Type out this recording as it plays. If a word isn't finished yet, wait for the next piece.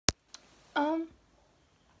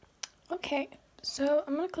Okay, so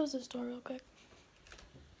I'm gonna close this door real quick.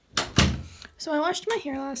 So I washed my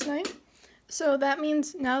hair last night. So that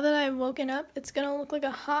means now that I've woken up, it's gonna look like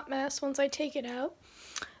a hot mess once I take it out.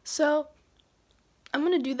 So I'm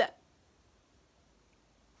gonna do that.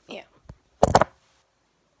 Yeah.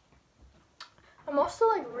 I'm also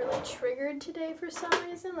like really triggered today for some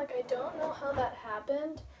reason. Like I don't know how that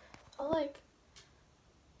happened. I'll like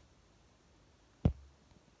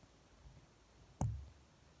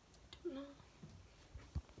don't know.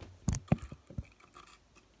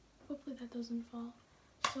 Hopefully that doesn't fall.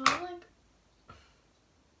 So I'm like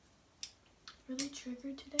really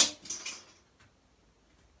triggered today.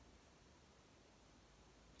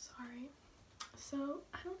 Sorry. So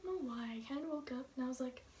I don't know why. I kind of woke up and I was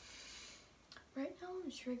like, right now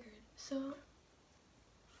I'm triggered. So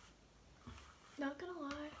not gonna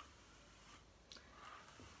lie,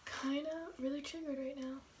 kind of really triggered right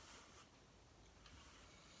now.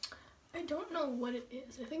 I don't know what it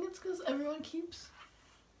is. I think it's because everyone keeps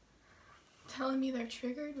telling me they're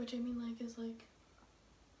triggered, which I mean like is like,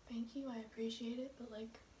 thank you, I appreciate it, but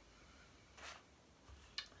like,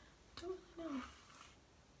 don't really know.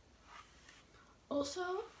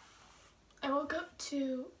 Also, I woke up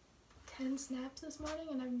to 10 snaps this morning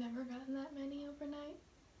and I've never gotten that many overnight.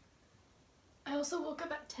 I also woke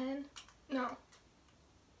up at 10. No.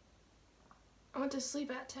 I went to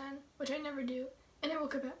sleep at 10, which I never do. And I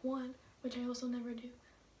woke up at 1, which I also never do.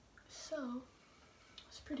 So,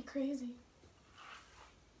 it's pretty crazy.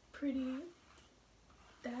 Pretty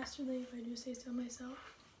dastardly, if I do say so myself.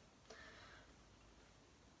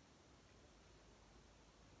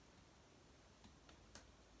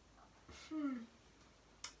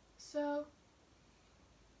 So,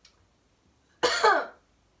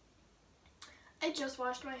 I just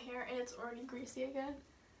washed my hair and it's already greasy again.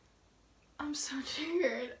 I'm so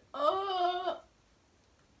triggered. Oh,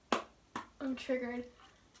 I'm triggered.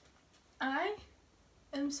 I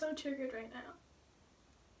am so triggered right now.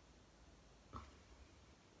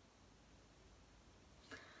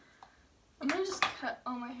 I'm gonna just cut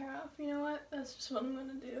all my hair off. You know what? That's just what I'm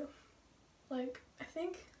gonna do. Like, I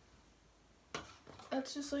think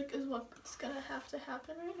that's just like is what's gonna have to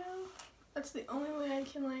happen right now. That's the only way I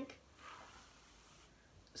can like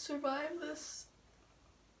survive this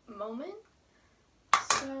moment.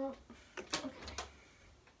 So, okay.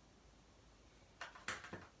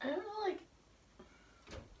 I don't know, like,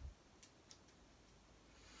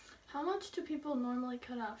 how much do people normally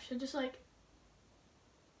cut off? Should just like,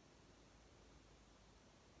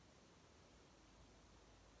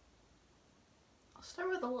 I'll start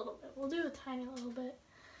with a little bit. We'll do a tiny little bit.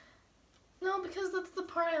 No, because that's the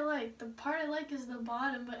part I like. The part I like is the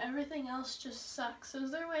bottom, but everything else just sucks. So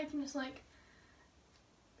is there a way I can just like,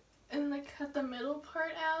 and like cut the middle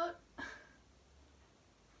part out?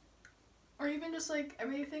 Or even just like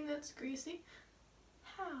everything that's greasy?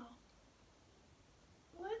 How?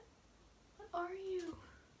 What are you?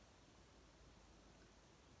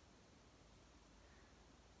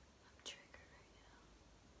 I'm triggered right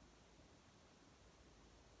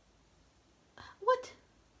now. What?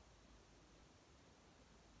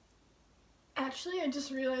 Actually, I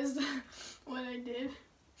just realized what I did.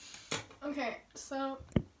 Okay, so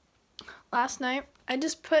last night I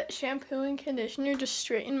just put shampoo and conditioner just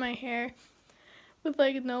straight in my hair with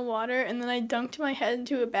like no water, and then I dunked my head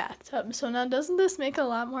into a bathtub. So now doesn't this make a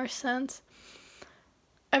lot more sense?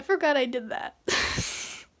 I forgot I did that.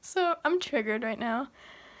 So I'm triggered right now.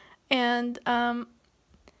 And I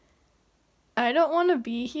don't want to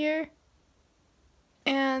be here.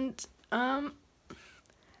 And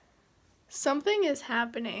something is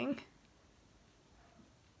happening.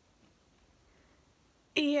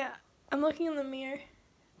 Yeah, I'm looking in the mirror.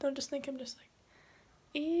 Don't just think I'm just like,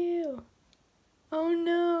 ew. Oh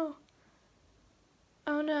no.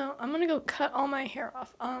 Oh no. I'm gonna go cut all my hair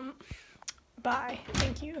off. Bye.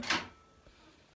 Thank you.